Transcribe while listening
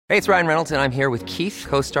Hey, it's Ryan Reynolds, and I'm here with Keith,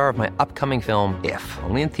 co-star of my upcoming film, If,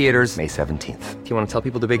 only in theaters May 17th. Do you want to tell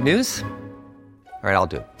people the big news? All right, I'll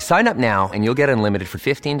do it. Sign up now and you'll get unlimited for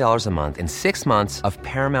 $15 a month and 6 months of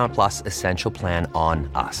Paramount Plus Essential Plan on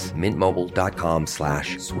us.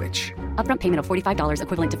 MintMobile.com/switch. Upfront payment of $45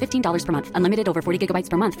 equivalent to $15 per month. Unlimited over 40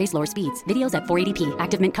 gigabytes per month. Face lower speeds. Videos at 480p.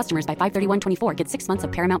 Active Mint customers by 531.24 get 6 months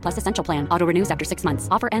of Paramount Plus Essential Plan. Auto renews after 6 months.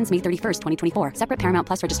 Offer ends May 31st, 2024. Separate Paramount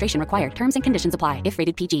Plus registration required. Terms and conditions apply if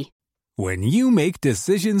rated PG. When you make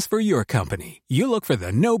decisions for your company, you look for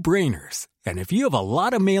the no-brainers. And if you have a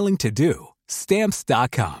lot of mailing to do,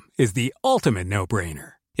 Stamps.com is the ultimate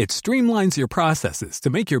no-brainer. It streamlines your processes to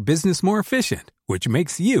make your business more efficient, which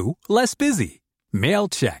makes you less busy. Mail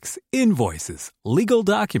checks, invoices, legal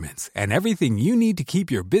documents, and everything you need to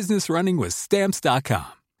keep your business running with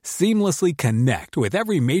Stamps.com. Seamlessly connect with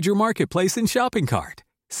every major marketplace and shopping cart.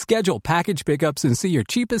 Schedule package pickups and see your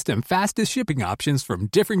cheapest and fastest shipping options from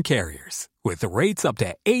different carriers, with rates up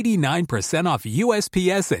to 89% off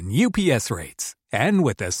USPS and UPS rates. And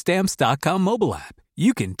with the Stamps.com mobile app,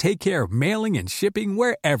 you can take care of mailing and shipping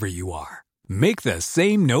wherever you are. Make the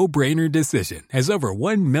same no-brainer decision as over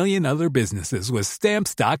 1 million other businesses with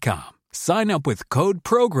Stamps.com. Sign up with code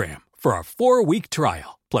PROGRAM for a 4-week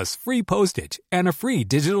trial, plus free postage and a free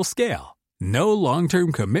digital scale. No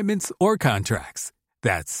long-term commitments or contracts.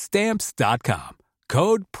 That's Stamps.com.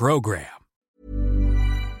 Code PROGRAM.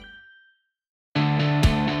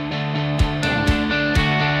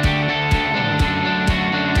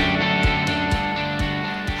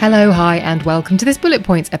 Hello, hi, and welcome to this Bullet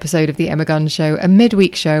Points episode of The Emma Gunn Show, a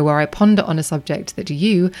midweek show where I ponder on a subject that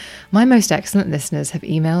you, my most excellent listeners, have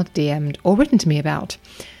emailed, DM'd, or written to me about.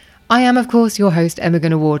 I am, of course, your host, Emma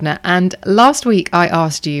Gunn Awardner, and last week I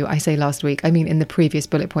asked you, I say last week, I mean in the previous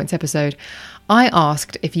Bullet Points episode, I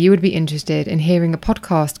asked if you would be interested in hearing a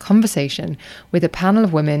podcast conversation with a panel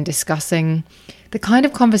of women discussing the kind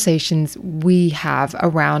of conversations we have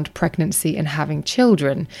around pregnancy and having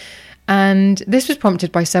children. And this was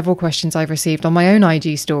prompted by several questions I've received on my own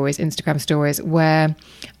IG stories, Instagram stories, where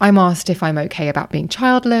I'm asked if I'm okay about being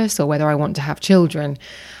childless or whether I want to have children.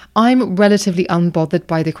 I'm relatively unbothered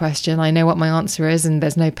by the question. I know what my answer is and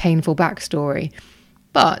there's no painful backstory.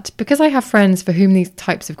 But because I have friends for whom these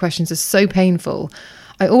types of questions are so painful,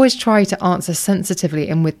 I always try to answer sensitively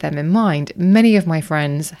and with them in mind. Many of my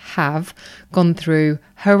friends have gone through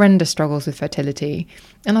horrendous struggles with fertility,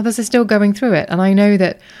 and others are still going through it. And I know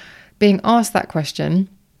that being asked that question,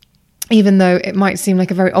 even though it might seem like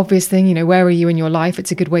a very obvious thing, you know, where are you in your life?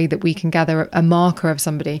 It's a good way that we can gather a marker of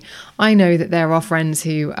somebody. I know that there are friends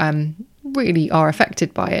who really are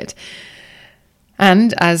affected by it.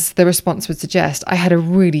 And as the response would suggest, I had a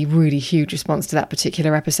really, really huge response to that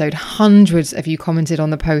particular episode. Hundreds of you commented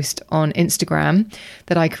on the post on Instagram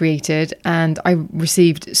that I created, and I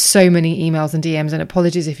received so many emails and DMs, and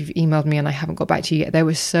apologies if you've emailed me and I haven't got back to you yet. There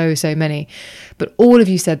were so many. But all of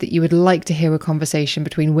you said that you would like to hear a conversation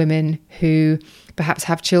between women who perhaps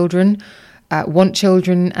have children, want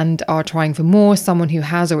children and are trying for more, someone who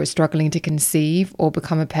has or is struggling to conceive or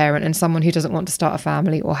become a parent, and someone who doesn't want to start a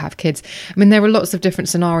family or have kids. I mean, there are lots of different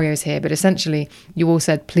scenarios here, but essentially you all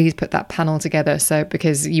said, please put that panel together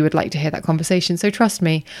because you would like to hear that conversation. So trust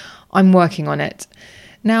me, I'm working on it.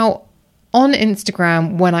 Now, on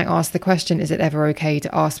Instagram, when I asked the question, is it ever okay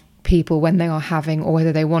to ask people when they are having or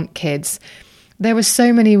whether they want kids? There were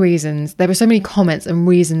so many reasons, there were so many comments and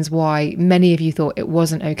reasons why many of you thought it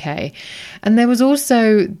wasn't okay. And there was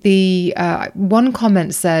also the one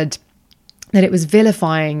comment said that it was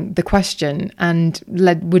vilifying the question and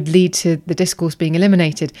would lead to the discourse being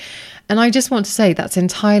eliminated. And I just want to say that's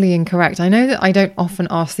entirely incorrect. I know that I don't often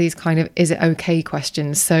ask these kind of is it okay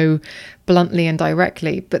questions so bluntly and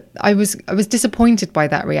directly, but I was disappointed by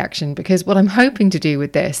that reaction, because what I'm hoping to do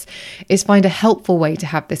with this is find a helpful way to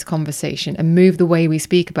have this conversation and move the way we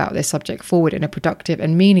speak about this subject forward in a productive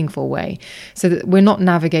and meaningful way, so that we're not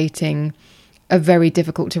navigating a very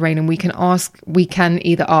difficult terrain, and we can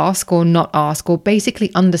either ask or not ask, or basically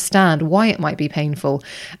understand why it might be painful,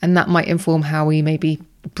 and that might inform how we maybe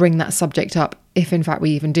bring that subject up, if in fact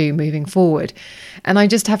we even do, moving forward. And I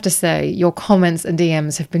just have to say, your comments and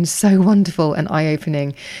DMs have been so wonderful and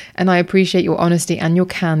eye-opening, and I appreciate your honesty and your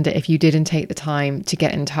candor if you didn't take the time to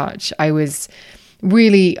get in touch. I was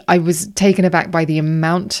taken aback by the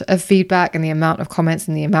amount of feedback and the amount of comments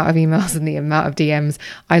and the amount of emails and the amount of DMs.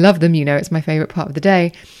 I love them, it's my favorite part of the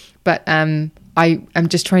day, but I am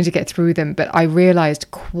just trying to get through them. But I realized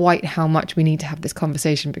quite how much we need to have this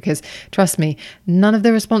conversation, because trust me, none of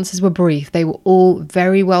the responses were brief. They were all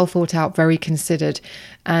very well thought out, very considered,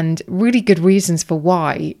 and really good reasons for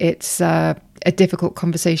why it's a difficult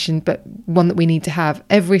conversation, but one that we need to have.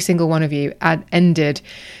 Every single one of you ended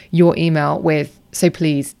your email with, so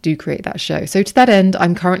please do create that show. So to that end,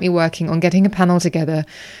 I'm currently working on getting a panel together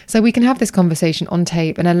so we can have this conversation on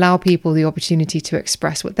tape and allow people the opportunity to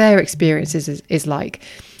express what their experience is like.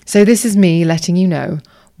 So this is me letting you know,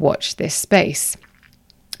 watch this space.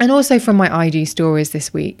 And also from my IG stories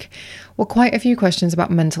this week, well, quite a few questions about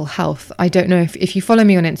mental health. I don't know if you follow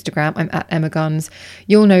me on Instagram, I'm at Emma Guns.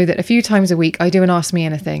 You'll know that a few times a week I do an Ask Me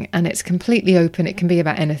Anything, and it's completely open. It can be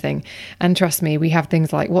about anything. And trust me, we have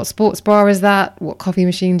things like, what sports bar is that? What coffee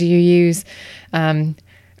machine do you use?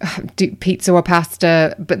 Do pizza or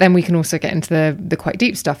pasta? But then we can also get into the quite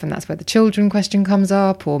deep stuff, and that's where the children question comes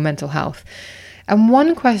up, or mental health. And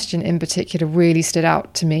one question in particular really stood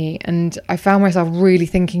out to me, and I found myself really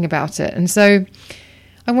thinking about it. And so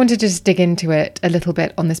I wanted to just dig into it a little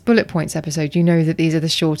bit on this Bullet Points episode. You know that these are the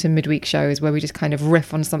short and midweek shows where we just kind of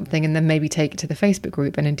riff on something and then maybe take it to the Facebook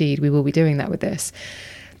group. And indeed, we will be doing that with this.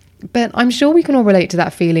 But I'm sure we can all relate to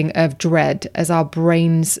that feeling of dread as our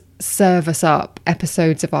brains serve us up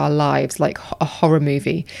episodes of our lives like a horror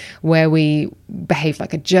movie where we behave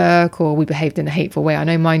like a jerk or we behaved in a hateful way. I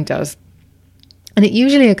know mine does. And it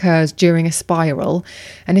usually occurs during a spiral.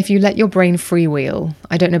 And if you let your brain freewheel,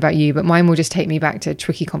 I don't know about you, but mine will just take me back to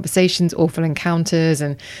tricky conversations, awful encounters,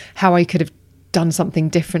 and how I could have done something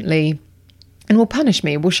differently. And will punish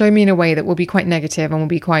me, will show me in a way that will be quite negative and will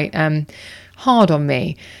be quite hard on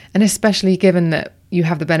me. And especially given that you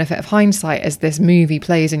have the benefit of hindsight as this movie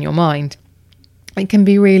plays in your mind. It can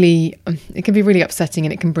be really upsetting,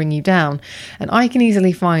 and it can bring you down. And I can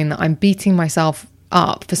easily find that I'm beating myself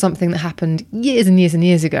up for something that happened years and years and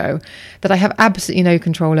years ago that I have absolutely no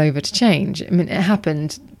control over to change. I mean, it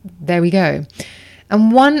happened, there we go.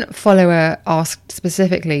 And one follower asked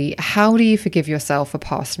specifically, how do you forgive yourself for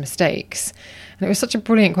past mistakes? And it was such a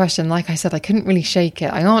brilliant question. Like I said, I couldn't really shake it.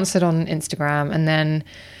 I answered on Instagram, and then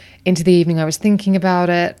into the evening I was thinking about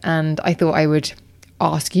it, and I thought I would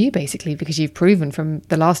ask you basically, because you've proven from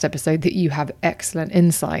the last episode that you have excellent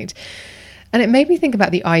insight. And it made me think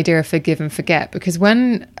about the idea of forgive and forget, because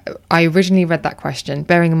when I originally read that question,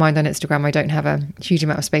 bearing in mind on Instagram I don't have a huge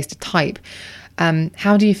amount of space to type,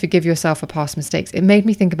 how do you forgive yourself for past mistakes? It made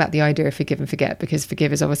me think about the idea of forgive and forget, because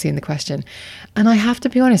forgive is obviously in the question. And I have to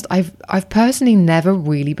be honest, I've personally never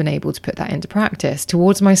really been able to put that into practice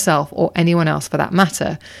towards myself or anyone else for that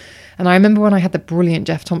matter. And I remember when I had the brilliant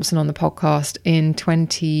Jeff Thompson on the podcast in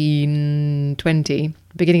 2020,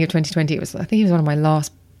 beginning of 2020, I think he was one of my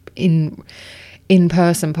last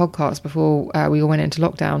in-person podcast before we all went into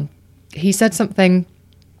lockdown. He said something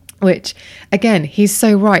which, again, he's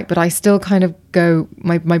so right, but I still kind of go,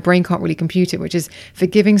 my brain can't really compute it, which is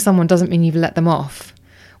forgiving someone doesn't mean you've let them off.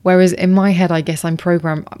 Whereas in my head, I guess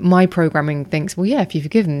my programming thinks, well, yeah, if you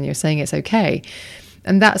forgive them, you're saying it's okay.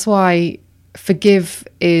 And that's why forgive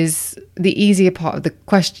is the easier part of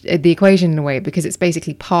the equation in a way, because it's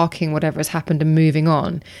basically parking whatever has happened and moving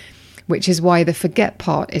on, which is why the forget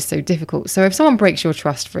part is so difficult. So if someone breaks your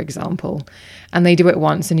trust, for example, and they do it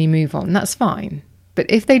once and you move on, that's fine. But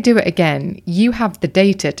if they do it again, you have the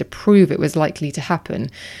data to prove it was likely to happen.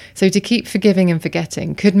 So to keep forgiving and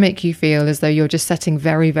forgetting could make you feel as though you're just setting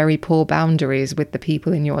very, very poor boundaries with the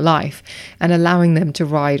people in your life and allowing them to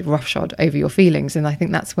ride roughshod over your feelings. And I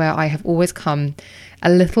think that's where I have always come a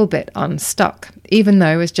little bit unstuck, even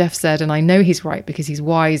though, as Jeff said, and I know he's right because he's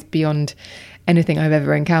wise beyond anything I've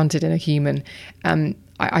ever encountered in a human,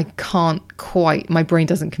 I can't quite, my brain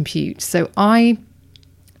doesn't compute. So I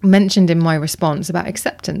mentioned in my response about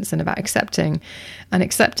acceptance and about accepting. And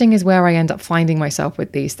accepting is where I end up finding myself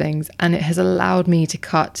with these things. And it has allowed me to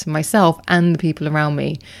cut myself and the people around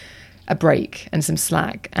me a break and some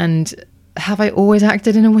slack. And have I always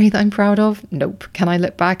acted in a way that I'm proud of? Nope. Can I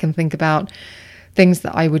look back and think about things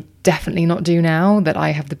that I would definitely not do now, that I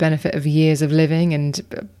have the benefit of years of living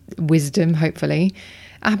and wisdom, hopefully?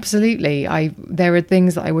 Absolutely. There are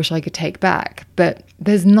things that I wish I could take back, but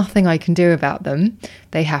there's nothing I can do about them.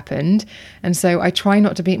 They happened. And so I try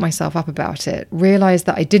not to beat myself up about it, realize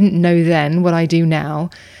that I didn't know then what I do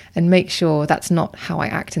now, and make sure that's not how I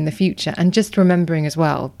act in the future. And just remembering as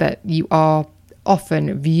well that you are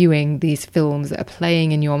often viewing these films that are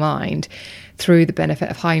playing in your mind through the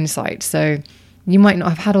benefit of hindsight. So you might not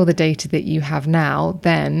have had all the data that you have now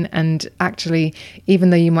then, and actually, even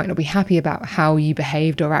though you might not be happy about how you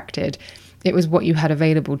behaved or acted, it was what you had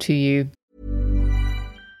available to you.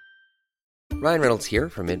 Ryan Reynolds here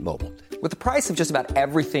from Mint Mobile. With the price of just about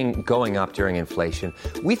everything going up during inflation,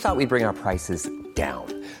 we thought we'd bring our prices down.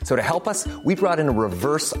 So to help us, we brought in a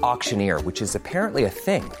reverse auctioneer, which is apparently a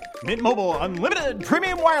thing. Mint Mobile Unlimited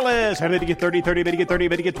Premium Wireless. How to get 30, 30, bit to get 30,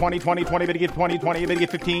 bit to get 20, 20, 20, bit to get 20, 20, bit to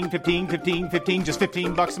get 15, 15, 15, 15, just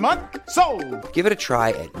 $15 a month? Sold! Give it a try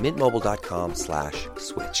at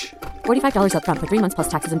mintmobile.com/switch. $45 up front for 3 months plus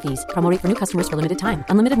taxes and fees. Promo rate for new customers for limited time.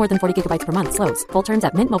 Unlimited more than 40 gigabytes per month. Slows full terms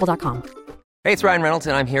at mintmobile.com. Hey, it's Ryan Reynolds,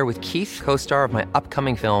 and I'm here with Keith, co-star of my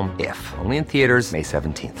upcoming film, If, only in theaters May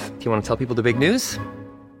 17th. Do you want to tell people the big news?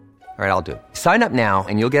 All right, I'll do it. Sign up now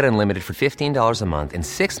and you'll get unlimited for $15 a month and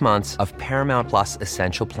 6 months of Paramount Plus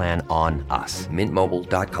Essential Plan on us.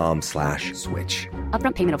 mintmobile.com/switch.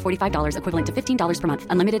 Upfront payment of $45 equivalent to $15 per month.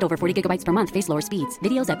 Unlimited over 40 gigabytes per month. Face lower speeds.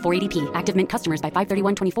 Videos at 480p. Active Mint customers by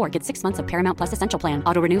 531.24 get 6 months of Paramount Plus Essential Plan.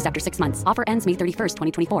 Auto renews after 6 months. Offer ends May 31st,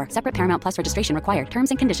 2024. Separate Paramount Plus registration required. Terms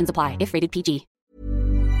and conditions apply if rated PG.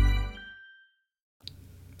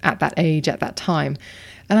 At that age, at that time.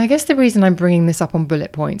 And I guess the reason I'm bringing this up on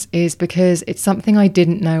bullet points is because it's something I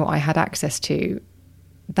didn't know I had access to,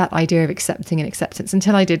 that idea of accepting and acceptance,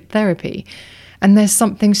 until I did therapy. And there's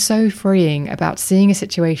something so freeing about seeing a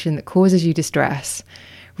situation that causes you distress,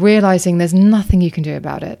 realizing there's nothing you can do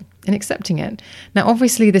about it, and accepting it. Now,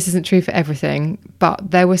 obviously, this isn't true for everything,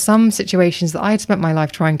 but there were some situations that I had spent my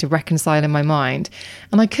life trying to reconcile in my mind,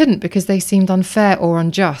 and I couldn't because they seemed unfair or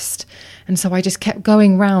unjust. And so I just kept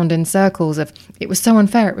going round in circles of, it was so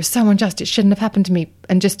unfair, it was so unjust, it shouldn't have happened to me,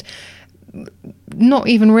 and just not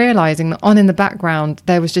even realizing that on in the background,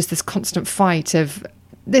 there was just this constant fight of,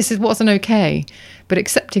 this wasn't okay. But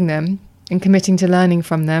accepting them and committing to learning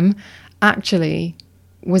from them actually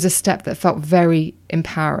was a step that felt very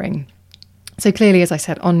empowering. So clearly, as I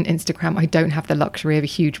said, on Instagram, I don't have the luxury of a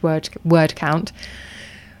huge word count,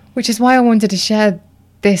 which is why I wanted to share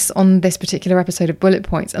this on this particular episode of Bullet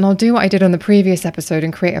Points. And I'll do what I did on the previous episode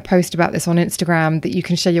and create a post about this on Instagram that you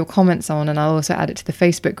can share your comments on, and I'll also add it to the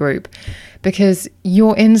Facebook group, because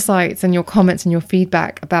your insights and your comments and your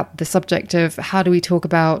feedback about the subject of how do we talk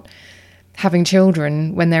about having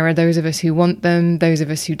children when there are those of us who want them, those of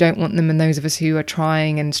us who don't want them, and those of us who are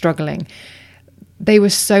trying and struggling, they were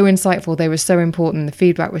so insightful, they were so important, the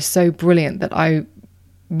feedback was so brilliant that I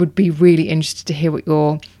would be really interested to hear what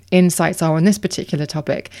your insights are on this particular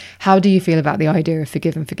topic. How do you feel about the idea of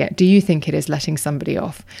forgive and forget? Do you think it is letting somebody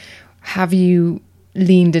off? Have you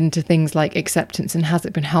leaned into things like acceptance, and has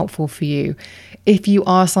it been helpful for you? If you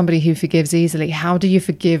are somebody who forgives easily, how do you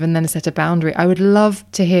forgive and then set a boundary? I would love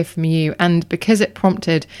to hear from you. And because it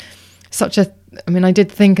prompted I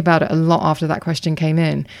did think about it a lot after that question came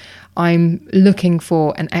in. I'm looking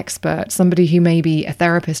for an expert, somebody who may be a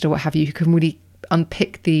therapist or what have you, who can really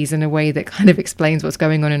unpick these in a way that kind of explains what's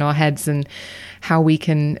going on in our heads and how we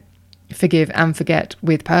can forgive and forget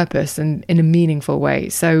with purpose and in a meaningful way.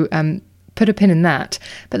 So put a pin in that.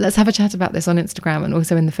 But let's have a chat about this on Instagram and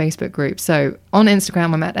also in the Facebook group. So on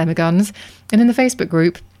Instagram, I'm at Emma Guns, and in the Facebook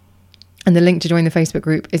group, and the link to join the Facebook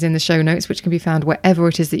group is in the show notes, which can be found wherever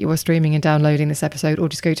it is that you are streaming and downloading this episode, or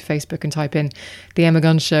just go to Facebook and type in The Emma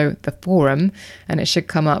Guns Show, the forum, and it should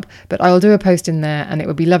come up. But I'll do a post in there, and it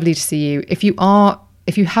would be lovely to see you. If you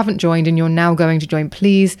haven't joined and you're now going to join,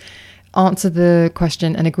 please answer the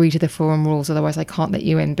question and agree to the forum rules, otherwise I can't let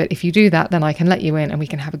you in. But if you do that, then I can let you in and we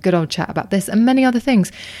can have a good old chat about this and many other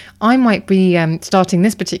things. I might be starting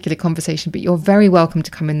this particular conversation, but you're very welcome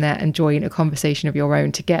to come in there and join a conversation of your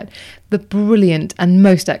own to get the brilliant and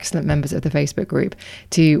most excellent members of the Facebook group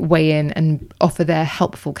to weigh in and offer their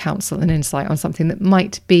helpful counsel and insight on something that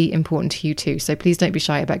might be important to you too. So please don't be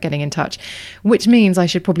shy about getting in touch, which means I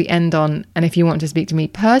should probably end on, and if you want to speak to me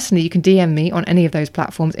personally, you can DM me on any of those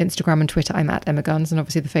platforms, Instagram and Twitter, I'm at Emma Guns, and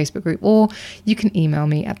obviously the Facebook group, or you can email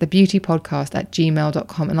me at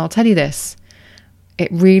thebeautypodcast@gmail.com. And I'll tell you this,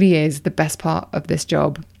 it really is the best part of this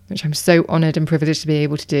job, which I'm so honoured and privileged to be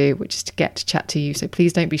able to do, which is to get to chat to you. So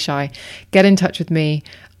please don't be shy. Get in touch with me.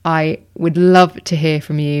 I would love to hear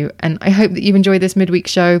from you. And I hope that you've enjoyed this midweek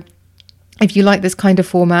show. If you like this kind of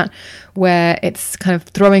format where it's kind of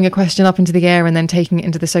throwing a question up into the air and then taking it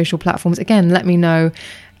into the social platforms, again, let me know,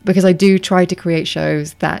 because I do try to create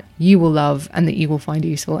shows that you will love and that you will find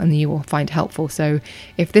useful and that you will find helpful. So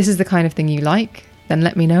if this is the kind of thing you like, then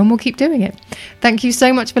let me know and we'll keep doing it. Thank you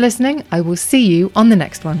so much for listening. I will see you on the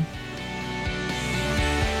next one.